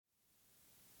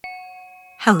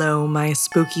Hello, my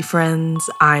spooky friends.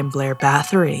 I'm Blair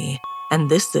Bathory, and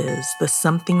this is the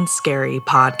Something Scary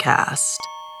podcast.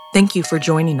 Thank you for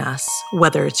joining us,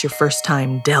 whether it's your first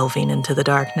time delving into the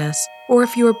darkness or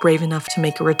if you are brave enough to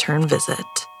make a return visit.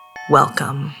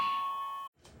 Welcome.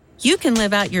 You can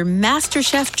live out your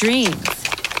MasterChef dreams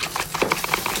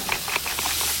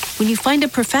when you find a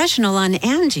professional on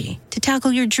Angie to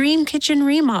tackle your dream kitchen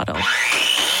remodel.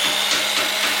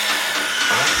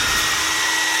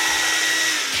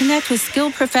 Connect with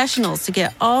skilled professionals to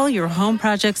get all your home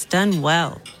projects done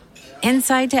well.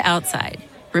 Inside to outside,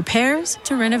 repairs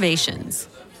to renovations.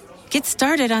 Get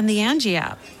started on the Angie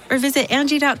app or visit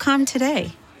Angie.com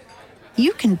today.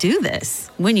 You can do this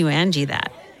when you Angie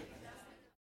that.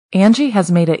 Angie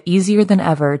has made it easier than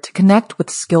ever to connect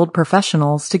with skilled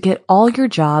professionals to get all your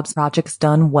jobs projects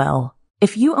done well.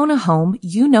 If you own a home,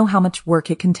 you know how much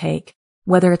work it can take,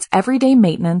 whether it's everyday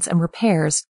maintenance and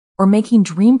repairs or making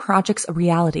dream projects a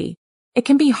reality. It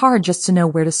can be hard just to know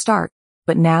where to start,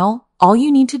 but now all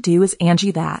you need to do is Angie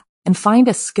that and find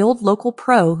a skilled local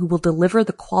pro who will deliver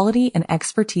the quality and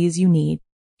expertise you need.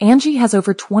 Angie has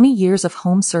over 20 years of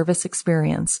home service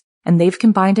experience, and they've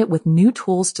combined it with new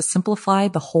tools to simplify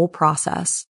the whole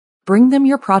process. Bring them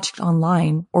your project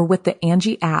online or with the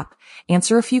Angie app,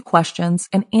 answer a few questions,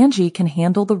 and Angie can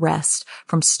handle the rest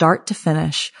from start to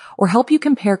finish or help you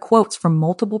compare quotes from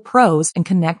multiple pros and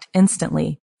connect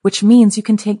instantly, which means you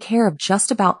can take care of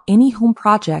just about any home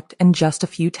project in just a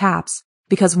few taps.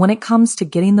 Because when it comes to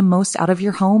getting the most out of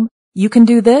your home, you can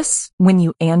do this when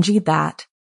you Angie that.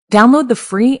 Download the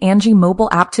free Angie mobile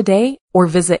app today or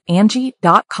visit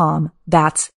Angie.com.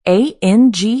 That's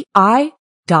ANGI.com.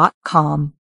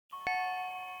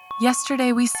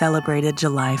 Yesterday we celebrated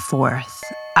July 4th,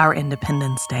 our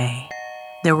Independence Day.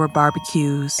 There were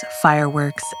barbecues,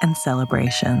 fireworks, and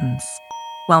celebrations.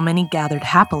 While many gathered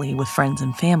happily with friends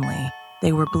and family,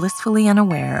 they were blissfully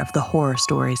unaware of the horror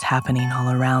stories happening all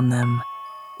around them.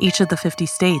 Each of the 50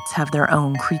 states have their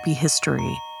own creepy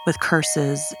history with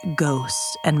curses,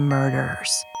 ghosts, and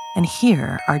murders. And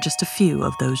here are just a few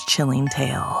of those chilling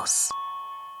tales.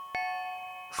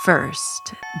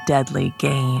 First, deadly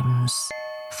games,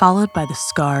 followed by the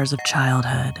scars of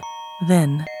childhood.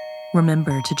 Then,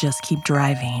 remember to just keep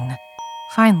driving.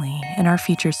 Finally, in our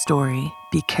feature story,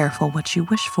 be careful what you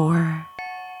wish for.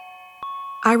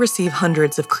 I receive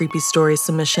hundreds of creepy story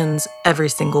submissions every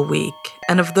single week,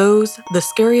 and of those, the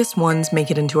scariest ones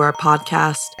make it into our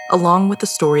podcast, along with the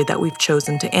story that we've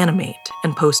chosen to animate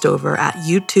and post over at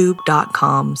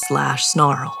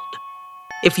youtube.com/snarled.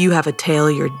 If you have a tale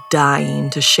you're dying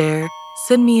to share,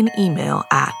 send me an email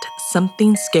at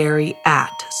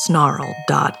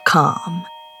somethingscary@snarled.com.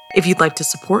 If you'd like to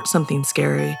support Something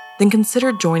Scary, then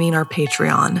consider joining our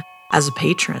Patreon. As a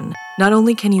patron, not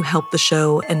only can you help the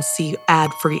show and see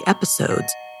ad-free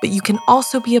episodes, but you can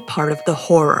also be a part of the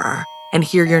horror and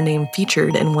hear your name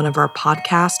featured in one of our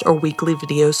podcast or weekly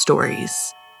video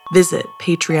stories. Visit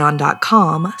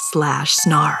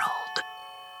patreon.com/snarled.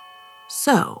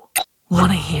 So,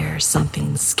 wanna hear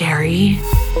something scary?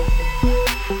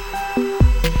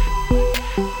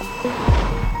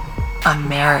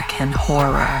 American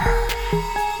Horror.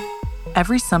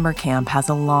 Every summer camp has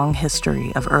a long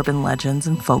history of urban legends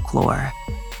and folklore,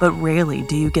 but rarely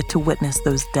do you get to witness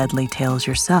those deadly tales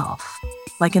yourself,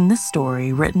 like in this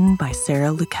story written by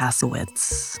Sarah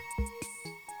Lukasiewicz.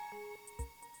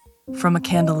 From a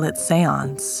candlelit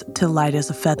seance to light as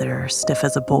a feather, stiff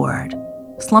as a board,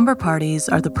 slumber parties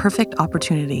are the perfect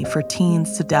opportunity for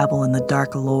teens to dabble in the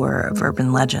dark lore of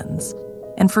urban legends.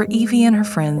 And for Evie and her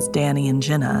friends Danny and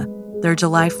Jenna, their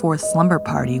July 4th slumber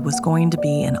party was going to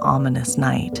be an ominous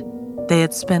night. They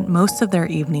had spent most of their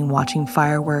evening watching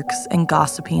fireworks and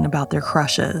gossiping about their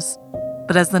crushes.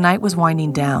 But as the night was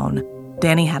winding down,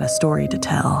 Danny had a story to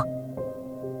tell.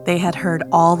 They had heard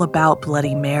all about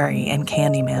Bloody Mary and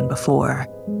Candyman before.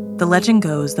 The legend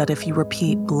goes that if you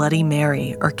repeat Bloody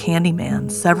Mary or Candyman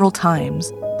several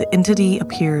times, the entity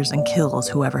appears and kills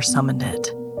whoever summoned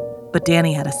it. But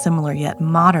Danny had a similar yet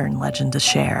modern legend to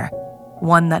share,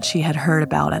 one that she had heard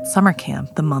about at summer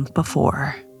camp the month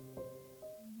before.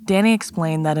 Danny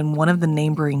explained that in one of the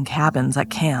neighboring cabins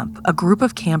at camp, a group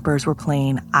of campers were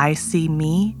playing I See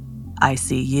Me, I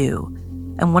See You,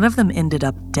 and one of them ended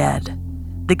up dead.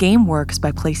 The game works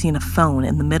by placing a phone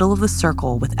in the middle of the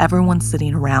circle with everyone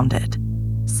sitting around it.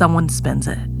 Someone spins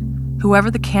it.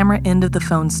 Whoever the camera end of the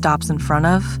phone stops in front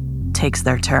of takes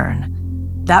their turn.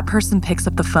 That person picks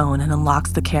up the phone and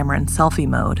unlocks the camera in selfie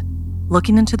mode.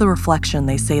 Looking into the reflection,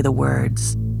 they say the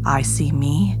words, I see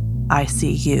me, I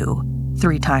see you,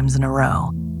 3 times in a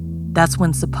row. That's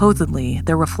when supposedly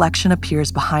their reflection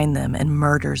appears behind them and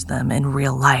murders them in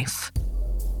real life.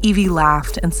 Evie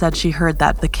laughed and said she heard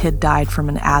that the kid died from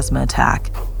an asthma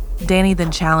attack. Danny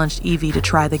then challenged Evie to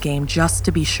try the game just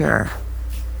to be sure.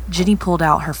 Ginny pulled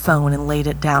out her phone and laid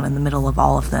it down in the middle of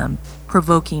all of them,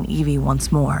 provoking Evie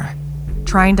once more.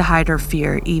 Trying to hide her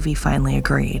fear, Evie finally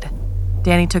agreed.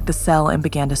 Danny took the cell and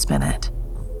began to spin it.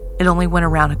 It only went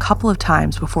around a couple of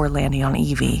times before landing on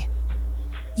Evie.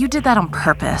 "You did that on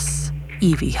purpose,"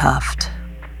 Evie huffed.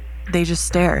 They just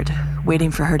stared,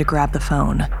 waiting for her to grab the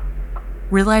phone.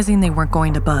 Realizing they weren't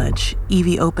going to budge,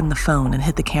 Evie opened the phone and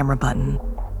hit the camera button.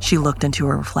 She looked into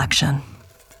her reflection.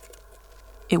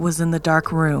 It was in the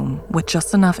dark room, with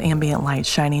just enough ambient light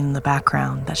shining in the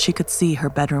background that she could see her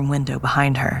bedroom window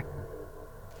behind her.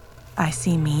 "I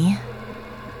see me.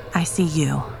 I see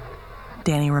you,"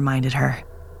 Danny reminded her.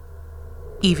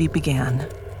 Evie began.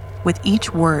 With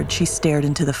each word, she stared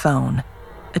into the phone,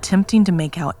 attempting to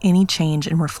make out any change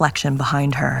in reflection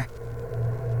behind her.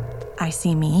 "I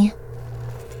see me.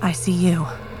 I see you,"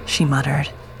 she muttered.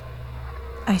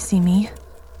 "I see me.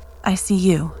 I see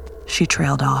you," she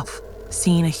trailed off,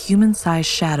 seeing a human-sized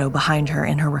shadow behind her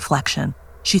in her reflection.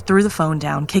 She threw the phone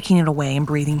down, kicking it away and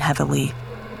breathing heavily.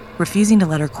 Refusing to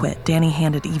let her quit, Danny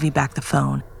handed Evie back the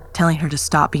phone, telling her to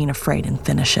stop being afraid and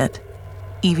finish it.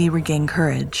 Evie regained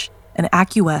courage and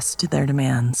acquiesced to their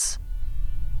demands.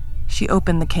 She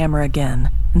opened the camera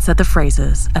again and said the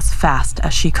phrases as fast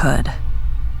as she could.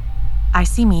 "I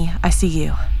see me, I see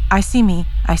you. I see me,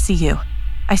 I see you.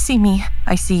 I see me,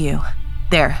 I see you.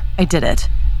 There, I did it."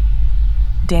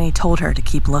 Danny told her to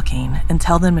keep looking and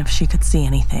tell them if she could see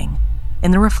anything.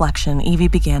 In the reflection, Evie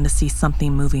began to see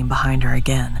something moving behind her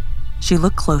again. She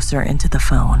looked closer into the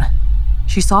phone.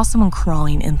 She saw someone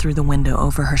crawling in through the window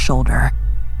over her shoulder.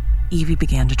 Evie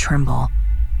began to tremble.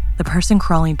 The person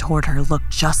crawling toward her looked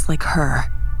just like her.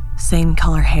 Same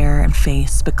color hair and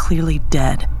face, but clearly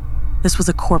dead. This was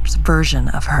a corpse version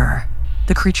of her.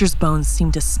 The creature's bones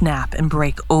seemed to snap and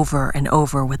break over and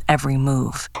over with every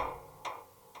move.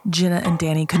 Jenna and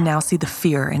Danny could now see the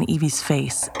fear in Evie's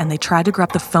face, and they tried to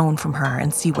grab the phone from her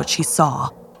and see what she saw,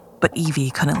 but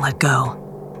Evie couldn't let go.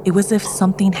 It was as if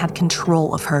something had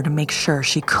control of her to make sure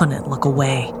she couldn't look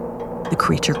away. The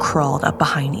creature crawled up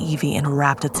behind Evie and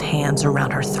wrapped its hands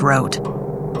around her throat.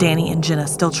 Danny and Jenna,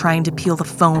 still trying to peel the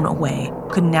phone away,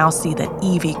 could now see that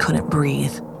Evie couldn't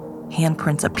breathe.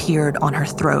 Handprints appeared on her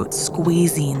throat,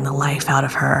 squeezing the life out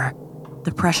of her.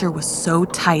 The pressure was so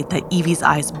tight that Evie's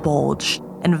eyes bulged,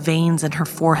 and veins in her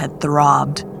forehead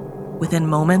throbbed. Within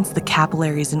moments, the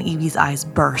capillaries in Evie's eyes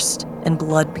burst, and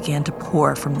blood began to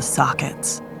pour from the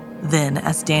sockets. Then,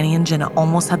 as Danny and Jenna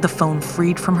almost had the phone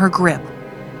freed from her grip,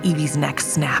 Evie's neck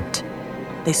snapped.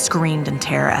 They screamed in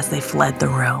terror as they fled the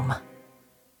room.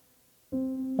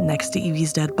 Next to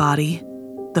Evie's dead body,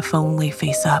 the phone lay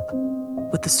face up,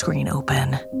 with the screen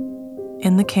open.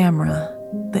 In the camera,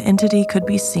 the entity could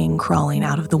be seen crawling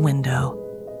out of the window,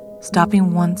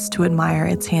 stopping once to admire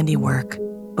its handiwork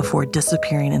before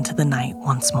disappearing into the night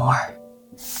once more.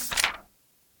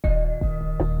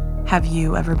 Have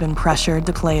you ever been pressured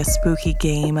to play a spooky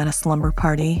game at a slumber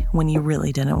party when you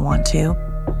really didn't want to?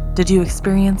 Did you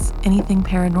experience anything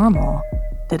paranormal?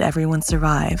 Did everyone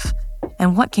survive?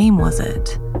 And what game was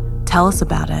it? Tell us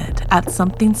about it at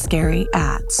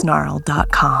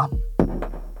somethingscary@snarl.com.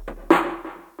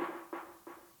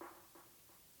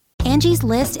 Angie's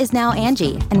List is now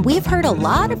Angie, and we've heard a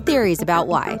lot of theories about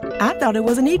why. I thought it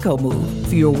was an eco move.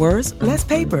 Fewer words, less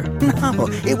paper. No,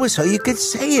 it was so you could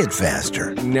say it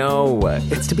faster. No,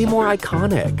 it's to be more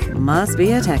iconic. Must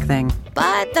be a tech thing.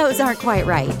 But those aren't quite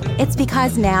right. It's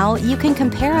because now you can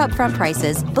compare upfront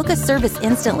prices, book a service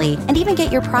instantly, and even get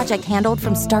your project handled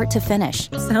from start to finish.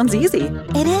 Sounds easy.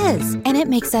 It is, and it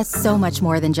makes us so much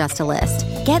more than just a list.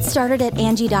 Get started at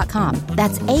Angie.com.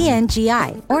 That's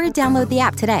ANGI, or download the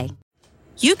app today.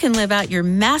 You can live out your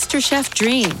MasterChef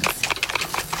dreams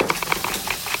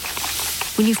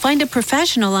when you find a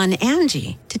professional on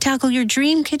Angie to tackle your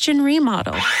dream kitchen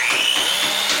remodel.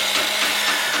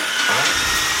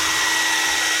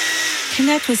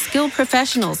 Connect with skilled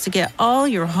professionals to get all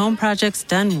your home projects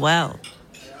done well.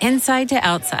 Inside to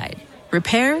outside,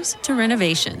 repairs to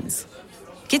renovations.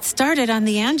 Get started on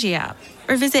the Angie app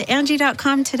or visit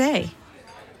Angie.com today.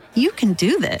 You can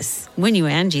do this when you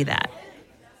Angie that.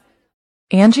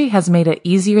 Angie has made it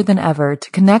easier than ever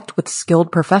to connect with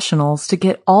skilled professionals to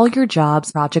get all your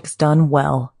jobs projects done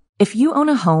well. If you own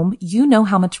a home, you know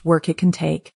how much work it can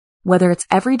take, whether it's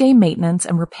everyday maintenance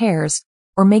and repairs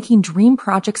or making dream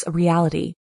projects a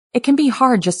reality. It can be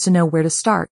hard just to know where to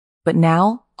start, but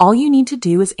now all you need to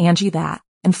do is Angie that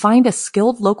and find a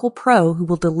skilled local pro who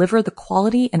will deliver the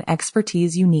quality and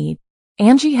expertise you need.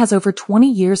 Angie has over 20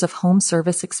 years of home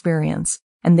service experience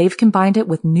and they've combined it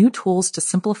with new tools to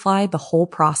simplify the whole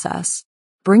process.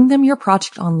 Bring them your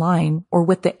project online or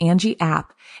with the Angie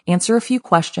app, answer a few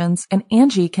questions, and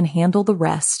Angie can handle the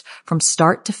rest from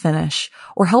start to finish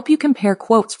or help you compare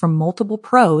quotes from multiple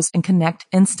pros and connect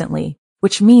instantly,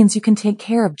 which means you can take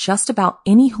care of just about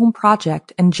any home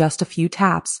project in just a few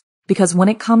taps. Because when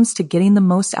it comes to getting the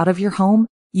most out of your home,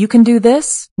 you can do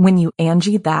this when you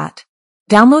Angie that.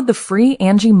 Download the free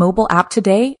Angie mobile app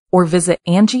today or visit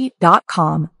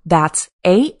Angie.com. That's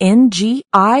ANGI.com.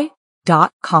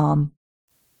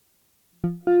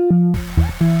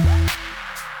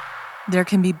 There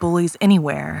can be bullies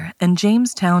anywhere, and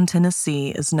Jamestown, Tennessee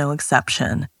is no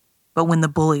exception. But when the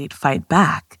bullied fight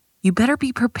back, you better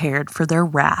be prepared for their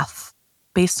wrath.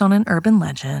 Based on an urban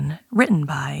legend written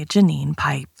by Janine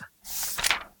Pipe.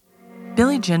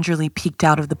 Billy gingerly peeked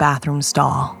out of the bathroom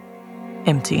stall.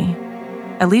 Empty.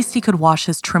 At least he could wash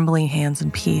his trembling hands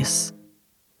in peace.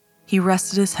 He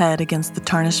rested his head against the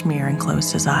tarnished mirror and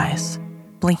closed his eyes,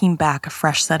 blinking back a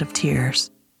fresh set of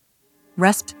tears.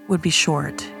 Rest would be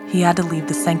short. He had to leave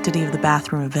the sanctity of the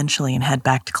bathroom eventually and head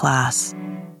back to class.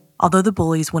 Although the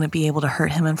bullies wouldn't be able to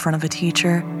hurt him in front of a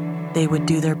teacher, they would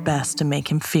do their best to make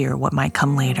him fear what might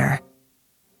come later.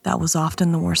 That was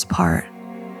often the worst part,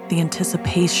 the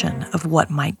anticipation of what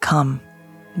might come,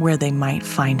 where they might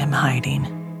find him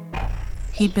hiding.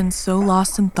 He'd been so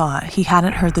lost in thought he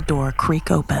hadn't heard the door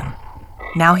creak open.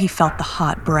 Now he felt the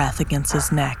hot breath against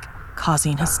his neck,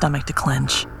 causing his stomach to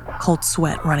clench, cold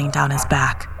sweat running down his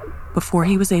back. Before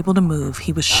he was able to move,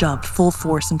 he was shoved full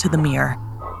force into the mirror.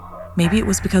 Maybe it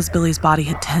was because Billy's body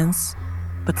had tensed,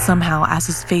 but somehow as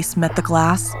his face met the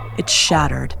glass, it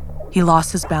shattered. He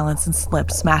lost his balance and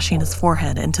slipped, smashing his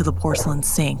forehead into the porcelain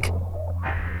sink.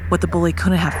 What the bully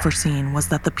couldn't have foreseen was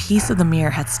that the piece of the mirror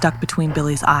had stuck between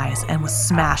Billy's eyes and was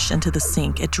smashed into the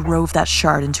sink. It drove that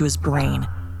shard into his brain,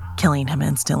 killing him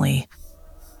instantly.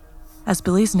 As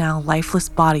Billy's now lifeless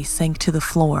body sank to the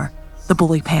floor, the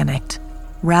bully panicked.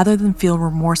 Rather than feel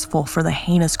remorseful for the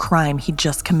heinous crime he'd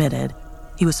just committed,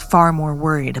 he was far more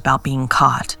worried about being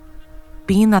caught.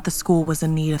 Being that the school was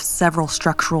in need of several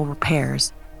structural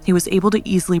repairs, he was able to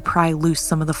easily pry loose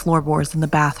some of the floorboards in the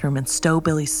bathroom and stow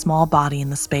Billy's small body in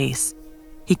the space.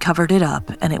 He covered it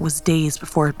up, and it was days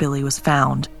before Billy was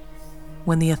found.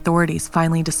 When the authorities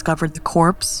finally discovered the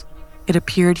corpse, it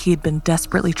appeared he had been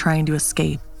desperately trying to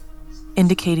escape,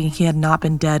 indicating he had not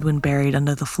been dead when buried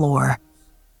under the floor.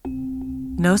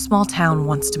 No small town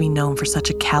wants to be known for such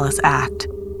a callous act.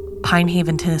 Pine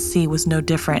Haven, Tennessee was no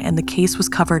different, and the case was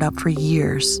covered up for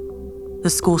years. The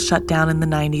school shut down in the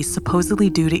 90s, supposedly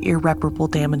due to irreparable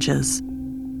damages.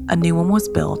 A new one was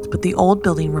built, but the old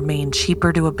building remained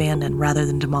cheaper to abandon rather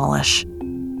than demolish.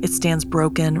 It stands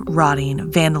broken, rotting,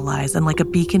 vandalized, and like a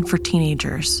beacon for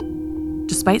teenagers.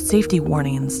 Despite safety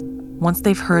warnings, once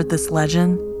they've heard this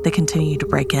legend, they continue to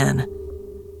break in.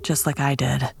 Just like I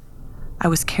did. I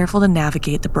was careful to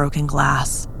navigate the broken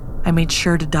glass. I made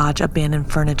sure to dodge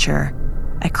abandoned furniture.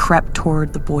 I crept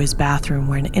toward the boys' bathroom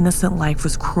where an innocent life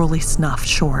was cruelly snuffed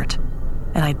short,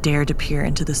 and I dared to peer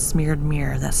into the smeared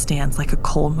mirror that stands like a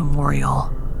cold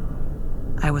memorial.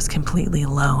 I was completely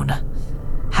alone.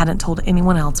 Hadn't told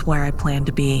anyone else where I planned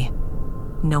to be.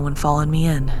 No one followed me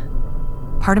in.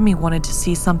 Part of me wanted to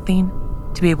see something,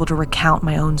 to be able to recount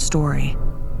my own story.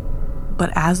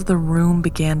 But as the room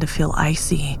began to feel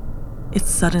icy, it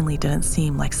suddenly didn't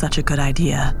seem like such a good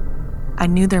idea. I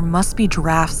knew there must be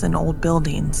drafts in old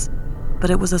buildings, but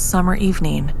it was a summer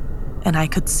evening, and I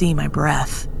could see my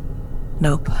breath.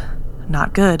 Nope,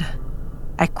 not good.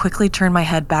 I quickly turned my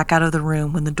head back out of the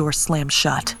room when the door slammed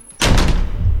shut.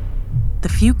 The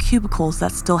few cubicles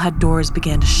that still had doors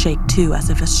began to shake too,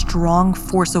 as if a strong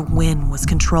force of wind was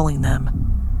controlling them.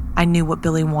 I knew what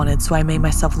Billy wanted, so I made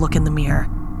myself look in the mirror,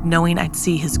 knowing I'd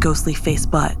see his ghostly face,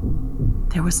 but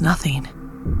there was nothing.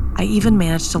 I even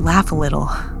managed to laugh a little.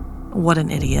 What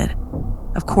an idiot.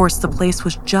 Of course, the place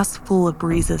was just full of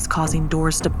breezes causing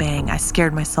doors to bang. I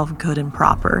scared myself good and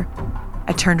proper.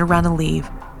 I turned around to leave,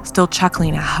 still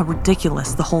chuckling at how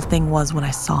ridiculous the whole thing was when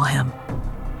I saw him.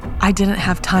 I didn't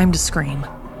have time to scream.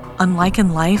 Unlike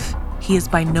in life, he is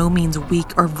by no means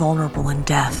weak or vulnerable in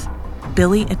death.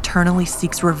 Billy eternally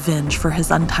seeks revenge for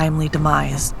his untimely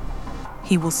demise.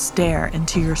 He will stare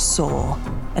into your soul,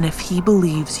 and if he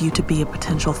believes you to be a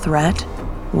potential threat,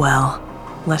 well,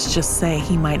 let's just say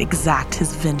he might exact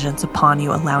his vengeance upon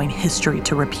you, allowing history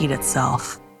to repeat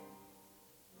itself.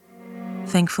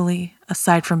 Thankfully,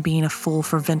 aside from being a fool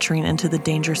for venturing into the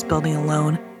dangerous building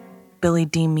alone, Billy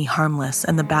deemed me harmless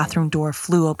and the bathroom door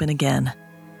flew open again.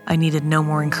 I needed no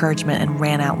more encouragement and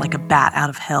ran out like a bat out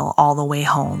of hell all the way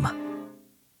home.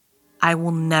 I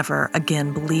will never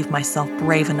again believe myself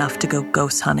brave enough to go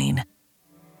ghost hunting,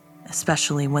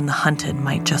 especially when the hunted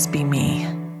might just be me.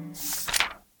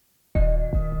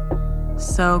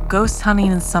 So ghost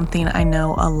hunting is something I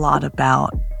know a lot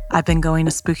about. I've been going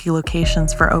to spooky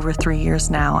locations for over 3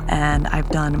 years now, and I've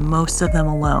done most of them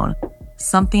alone.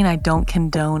 Something I don't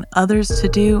condone others to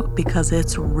do because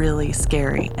it's really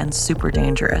scary and super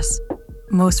dangerous.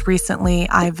 Most recently,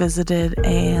 I visited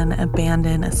an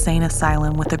abandoned insane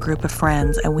asylum with a group of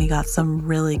friends, and we got some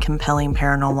really compelling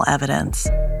paranormal evidence.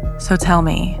 So tell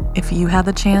me, if you had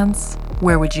the chance,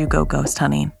 where would you go ghost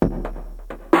hunting?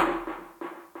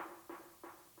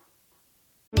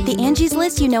 The Angie's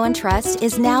List you know and trust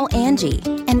is now Angie,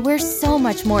 and we're so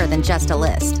much more than just a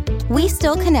list. We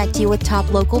still connect you with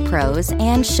top local pros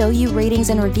and show you ratings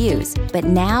and reviews, but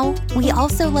now we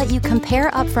also let you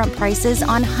compare upfront prices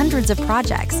on hundreds of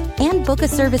projects and book a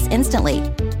service instantly.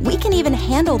 We can even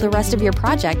handle the rest of your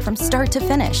project from start to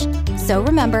finish. So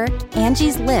remember,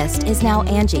 Angie's List is now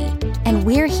Angie, and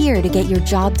we're here to get your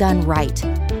job done right.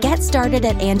 Get started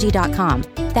at Angie.com.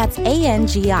 That's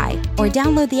ANGI, or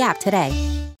download the app today.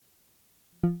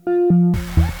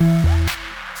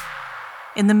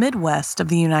 In the Midwest of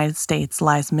the United States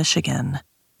lies Michigan,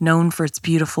 known for its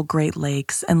beautiful Great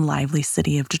Lakes and lively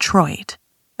city of Detroit.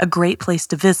 A great place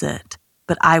to visit,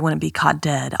 but I wouldn't be caught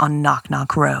dead on Knock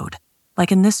Knock Road,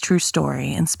 like in this true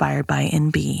story inspired by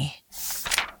NB.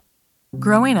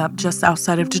 Growing up just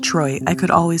outside of Detroit, I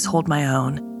could always hold my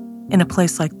own. In a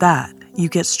place like that, you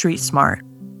get street smart.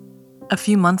 A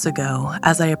few months ago,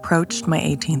 as I approached my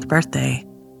 18th birthday,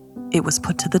 it was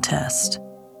put to the test.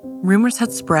 Rumors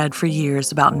had spread for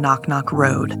years about Knock Knock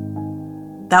Road.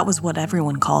 That was what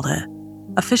everyone called it.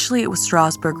 Officially, it was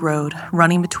Strasburg Road,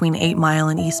 running between 8 Mile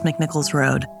and East McNichols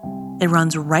Road. It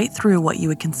runs right through what you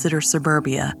would consider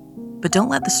suburbia, but don't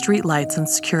let the streetlights and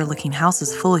secure-looking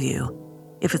houses fool you.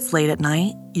 If it's late at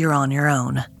night, you're on your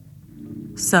own.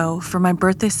 So, for my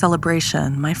birthday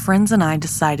celebration, my friends and I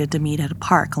decided to meet at a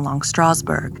park along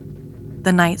Strasburg.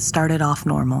 The night started off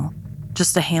normal.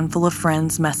 Just a handful of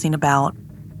friends messing about,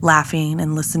 laughing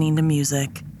and listening to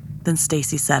music. Then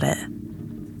Stacy said it.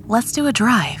 "Let's do a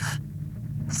drive."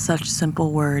 Such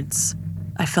simple words.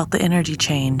 I felt the energy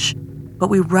change, but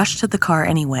we rushed to the car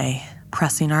anyway,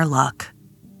 pressing our luck.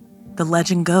 The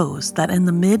legend goes that in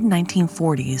the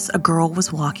mid-1940s, a girl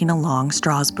was walking along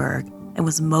Strasburg and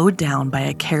was mowed down by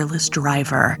a careless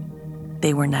driver.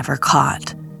 They were never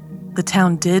caught. The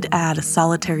town did add a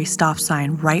solitary stop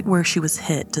sign right where she was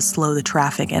hit to slow the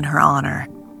traffic in her honor.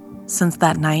 Since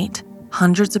that night,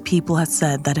 hundreds of people have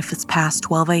said that if it's past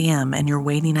 12 a.m. and you're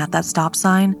waiting at that stop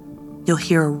sign, you'll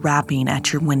hear a rapping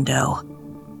at your window.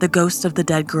 The ghost of the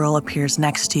dead girl appears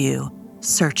next to you,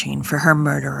 searching for her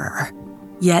murderer.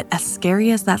 Yet, as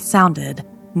scary as that sounded,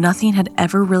 nothing had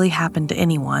ever really happened to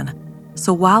anyone.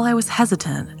 So while I was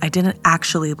hesitant, I didn't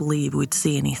actually believe we'd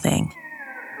see anything.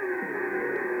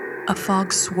 A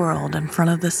fog swirled in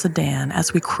front of the sedan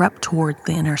as we crept toward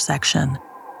the intersection.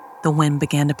 The wind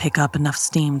began to pick up enough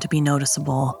steam to be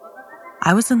noticeable.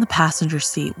 I was in the passenger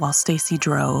seat while Stacy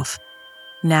drove.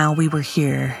 Now we were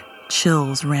here.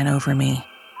 Chills ran over me.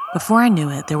 Before I knew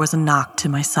it, there was a knock to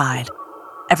my side.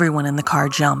 Everyone in the car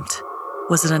jumped.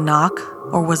 Was it a knock,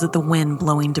 or was it the wind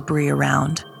blowing debris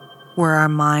around? Were our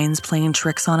minds playing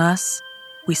tricks on us?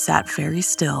 We sat very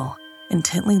still,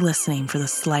 intently listening for the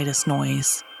slightest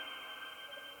noise.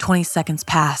 20 seconds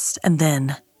passed, and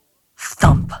then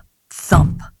thump,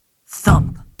 thump,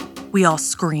 thump. We all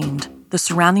screamed, the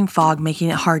surrounding fog making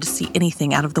it hard to see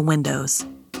anything out of the windows.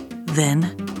 Then,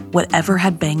 whatever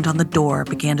had banged on the door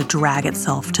began to drag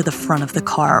itself to the front of the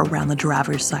car around the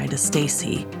driver's side of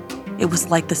Stacy. It was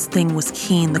like this thing was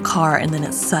keying the car and then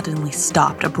it suddenly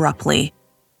stopped abruptly.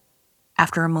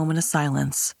 After a moment of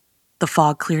silence, the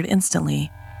fog cleared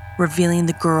instantly, revealing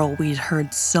the girl we'd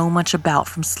heard so much about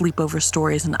from sleepover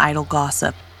stories and idle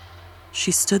gossip.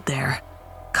 She stood there,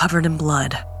 covered in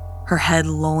blood, her head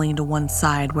lolling to one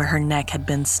side where her neck had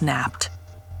been snapped.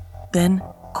 Then,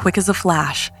 quick as a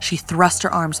flash, she thrust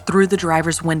her arms through the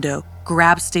driver's window,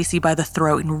 grabbed Stacy by the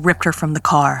throat, and ripped her from the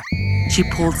car. She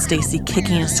pulled Stacy,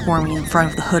 kicking and squirming in front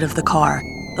of the hood of the car.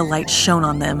 The light shone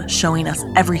on them, showing us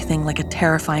everything like a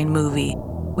terrifying movie.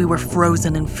 We were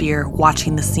frozen in fear,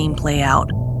 watching the scene play out.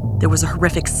 There was a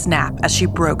horrific snap as she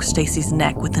broke Stacy's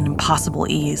neck with an impossible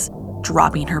ease,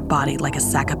 dropping her body like a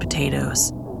sack of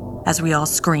potatoes. As we all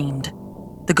screamed,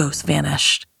 the ghost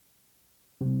vanished.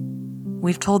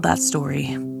 We've told that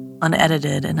story,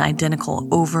 unedited and identical,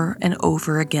 over and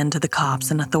over again to the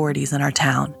cops and authorities in our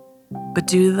town. But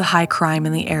due to the high crime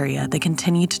in the area, they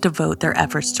continue to devote their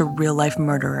efforts to real-life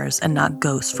murderers and not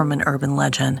ghosts from an urban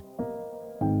legend.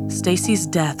 Stacy's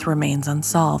death remains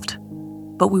unsolved,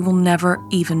 but we will never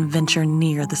even venture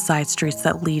near the side streets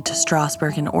that lead to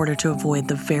Strasburg in order to avoid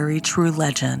the very true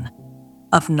legend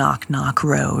of Knock Knock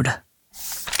Road.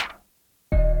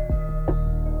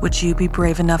 Would you be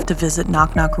brave enough to visit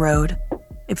Knock Knock Road?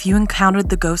 If you encountered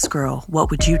the ghost girl,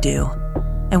 what would you do?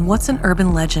 And what's an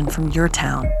urban legend from your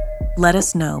town? Let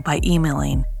us know by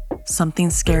emailing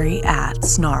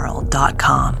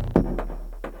somethingscary@snarl.com.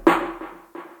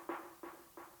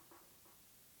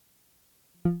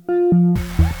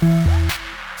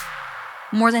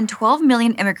 More than 12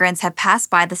 million immigrants had passed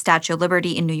by the Statue of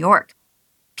Liberty in New York.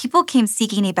 People came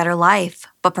seeking a better life,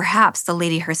 but perhaps the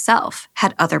lady herself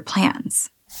had other plans.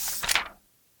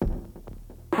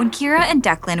 When Kira and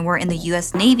Declan were in the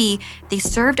U.S. Navy, they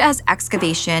served as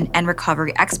excavation and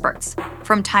recovery experts.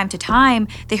 From time to time,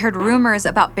 they heard rumors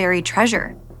about buried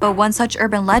treasure, but one such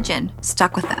urban legend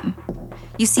stuck with them.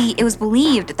 You see, it was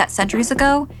believed that centuries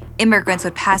ago, immigrants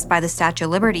would pass by the Statue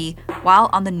of Liberty while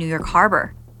on the New York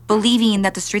harbor, believing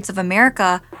that the streets of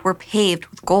America were paved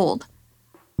with gold.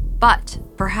 But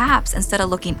perhaps instead of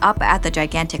looking up at the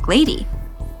gigantic lady,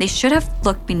 they should have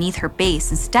looked beneath her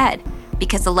base instead,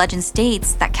 because the legend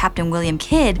states that Captain William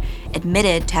Kidd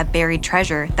admitted to have buried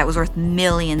treasure that was worth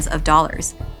millions of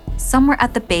dollars, somewhere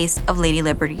at the base of Lady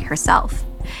Liberty herself.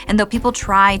 And though people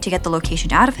tried to get the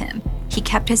location out of him, he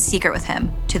kept his secret with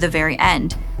him to the very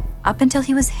end, up until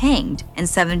he was hanged in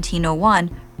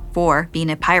 1701 for being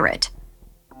a pirate.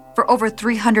 For over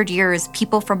 300 years,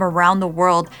 people from around the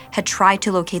world had tried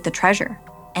to locate the treasure.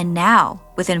 And now,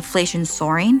 with inflation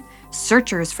soaring,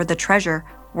 searchers for the treasure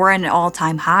were at an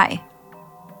all-time high.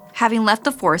 Having left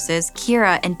the forces,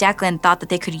 Kira and Declan thought that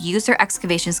they could use their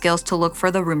excavation skills to look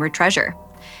for the rumored treasure.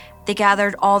 They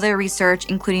gathered all their research,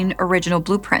 including original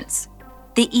blueprints.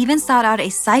 They even sought out a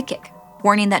psychic,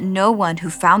 warning that no one who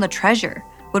found the treasure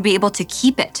would be able to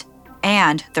keep it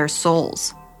and their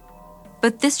souls.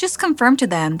 But this just confirmed to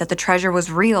them that the treasure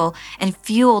was real and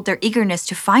fueled their eagerness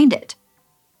to find it.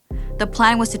 The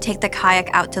plan was to take the kayak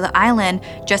out to the island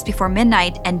just before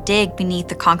midnight and dig beneath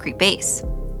the concrete base.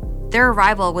 Their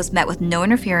arrival was met with no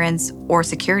interference or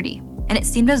security, and it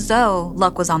seemed as though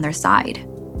luck was on their side.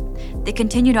 They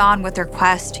continued on with their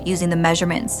quest using the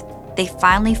measurements. They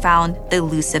finally found the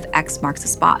elusive X marks the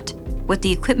spot. With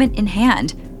the equipment in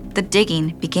hand, the digging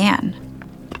began.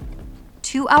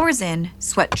 2 hours in,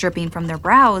 sweat dripping from their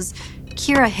brows,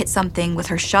 Kira hit something with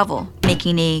her shovel,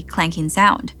 making a clanking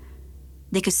sound.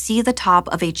 They could see the top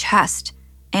of a chest,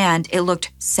 and it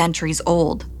looked centuries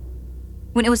old.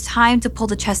 When it was time to pull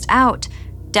the chest out,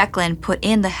 Declan put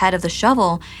in the head of the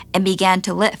shovel and began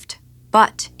to lift,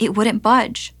 but it wouldn't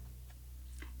budge.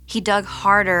 He dug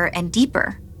harder and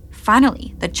deeper.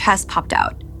 Finally, the chest popped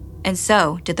out, and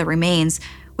so did the remains,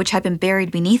 which had been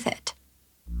buried beneath it.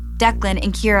 Declan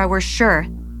and Kira were sure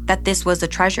that this was a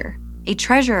treasure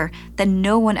that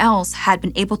no one else had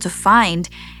been able to find,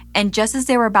 and just as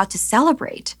they were about to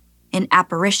celebrate, an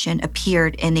apparition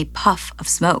appeared in a puff of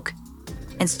smoke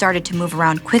and started to move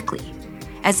around quickly,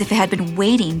 as if it had been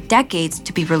waiting decades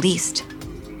to be released.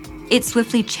 It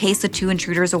swiftly chased the two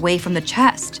intruders away from the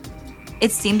chest.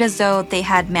 It seemed as though they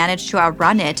had managed to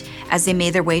outrun it as they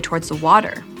made their way towards the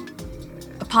water.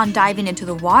 Upon diving into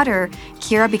the water,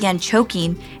 Kira began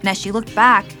choking, and as she looked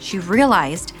back, she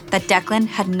realized that Declan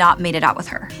had not made it out with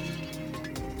her.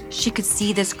 She could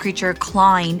see this creature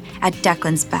clawing at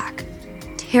Declan's back.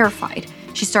 Terrified,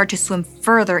 she started to swim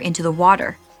further into the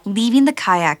water, leaving the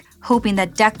kayak, hoping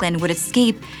that Declan would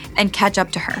escape and catch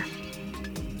up to her.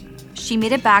 She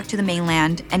made it back to the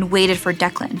mainland and waited for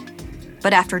Declan.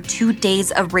 But after 2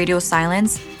 days of radio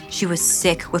silence, she was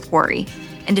sick with worry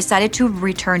and decided to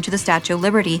return to the Statue of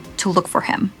Liberty to look for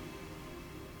him.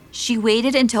 She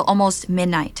waited until almost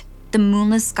midnight. The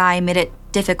moonless sky made it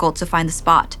difficult to find the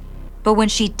spot. But when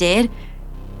she did,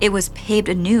 it was paved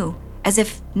anew, as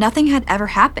if nothing had ever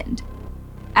happened.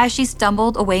 As she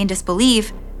stumbled away in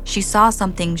disbelief, she saw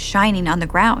something shining on the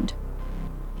ground.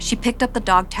 She picked up the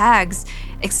dog tags,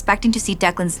 expecting to see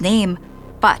Declan's name,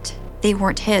 but they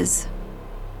weren't his.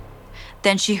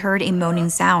 Then she heard a moaning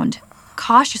sound.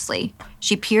 Cautiously,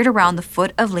 she peered around the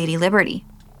foot of Lady Liberty,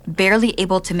 barely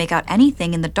able to make out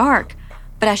anything in the dark,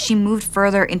 but as she moved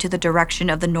further into the direction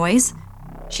of the noise,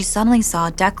 she suddenly saw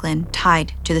Declan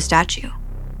tied to the statue.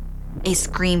 A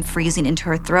scream freezing into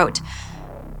her throat.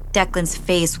 Declan's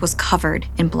face was covered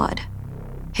in blood,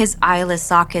 his eyeless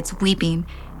sockets weeping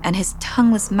and his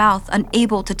tongueless mouth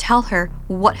unable to tell her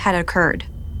what had occurred.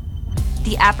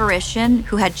 The apparition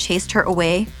who had chased her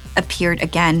away appeared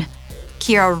again.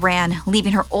 Kira ran,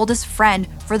 leaving her oldest friend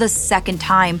for the second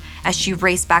time as she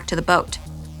raced back to the boat.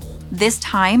 This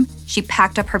time, she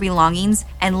packed up her belongings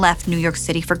and left New York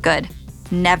City for good,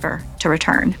 never to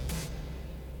return.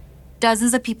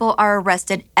 Dozens of people are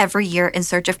arrested every year in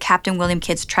search of Captain William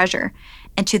Kidd's treasure,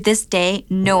 and to this day,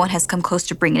 no one has come close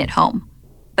to bringing it home.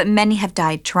 But many have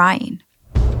died trying.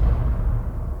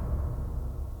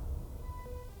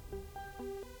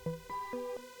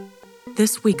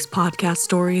 This week's podcast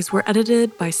stories were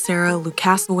edited by Sarah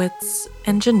Lukasiewicz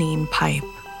and Janine Pipe.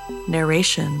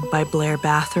 Narration by Blair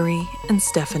Bathory and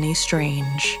Stephanie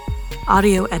Strange.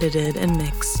 Audio edited and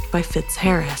mixed by Fitz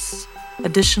Harris.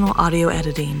 Additional audio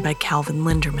editing by Calvin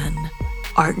Linderman.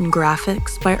 Art and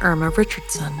graphics by Irma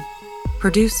Richardson.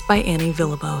 Produced by Annie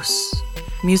Villalobos.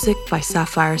 Music by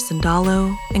Sapphire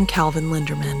Sandalo and Calvin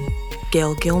Linderman.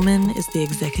 Gail Gilman is the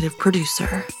executive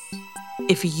producer.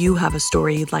 If you have a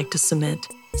story you'd like to submit,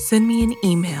 send me an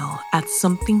email at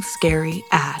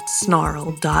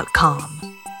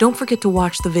somethingscary@snarl.com. Don't forget to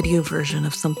watch the video version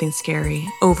of Something Scary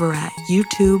over at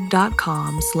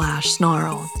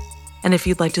youtube.com/snarled. And if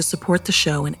you'd like to support the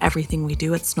show and everything we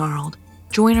do at Snarled,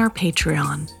 join our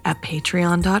Patreon at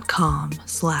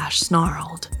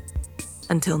patreon.com/snarled.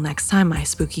 Until next time, my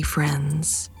spooky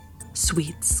friends,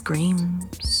 sweet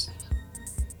screams.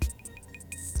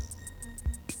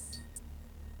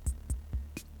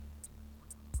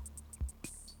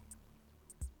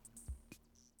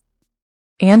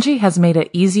 Angie has made it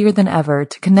easier than ever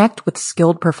to connect with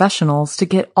skilled professionals to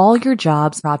get all your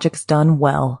jobs projects done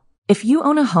well. If you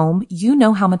own a home, you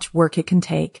know how much work it can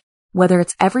take, whether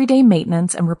it's everyday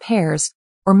maintenance and repairs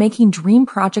or making dream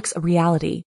projects a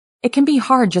reality. It can be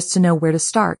hard just to know where to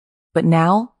start, but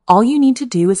now all you need to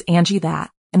do is Angie that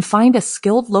and find a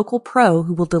skilled local pro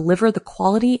who will deliver the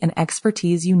quality and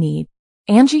expertise you need.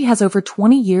 Angie has over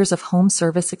 20 years of home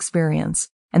service experience,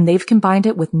 and they've combined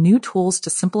it with new tools to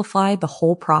simplify the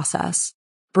whole process.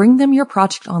 Bring them your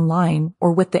project online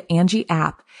or with the Angie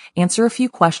app, answer a few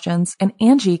questions, and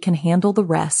Angie can handle the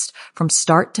rest from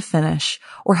start to finish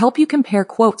or help you compare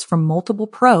quotes from multiple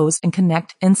pros and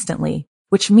connect instantly,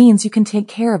 which means you can take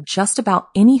care of just about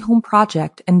any home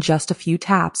project in just a few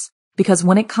taps. Because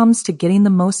when it comes to getting the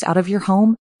most out of your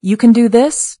home, you can do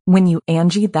this when you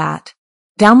Angie that.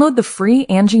 Download the free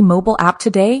Angie mobile app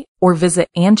today or visit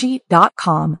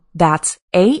Angie.com. That's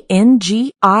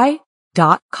ANGI.com.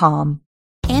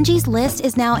 Angie's List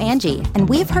is now Angie, and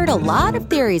we've heard a lot of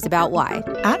theories about why.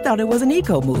 I thought it was an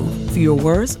eco-move. Fewer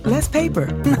words, less paper.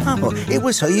 No, it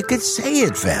was so you could say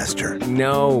it faster.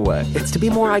 No, it's to be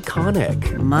more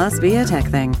iconic. Must be a tech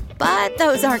thing. But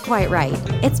those aren't quite right.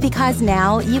 It's because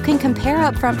now you can compare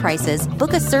upfront prices,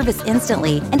 book a service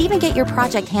instantly, and even get your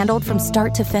project handled from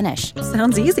start to finish.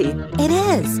 Sounds easy. It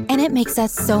is, and it makes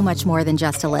us so much more than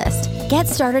just a list. Get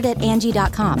started at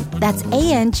Angie.com. That's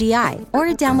ANGI, or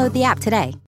download the app today.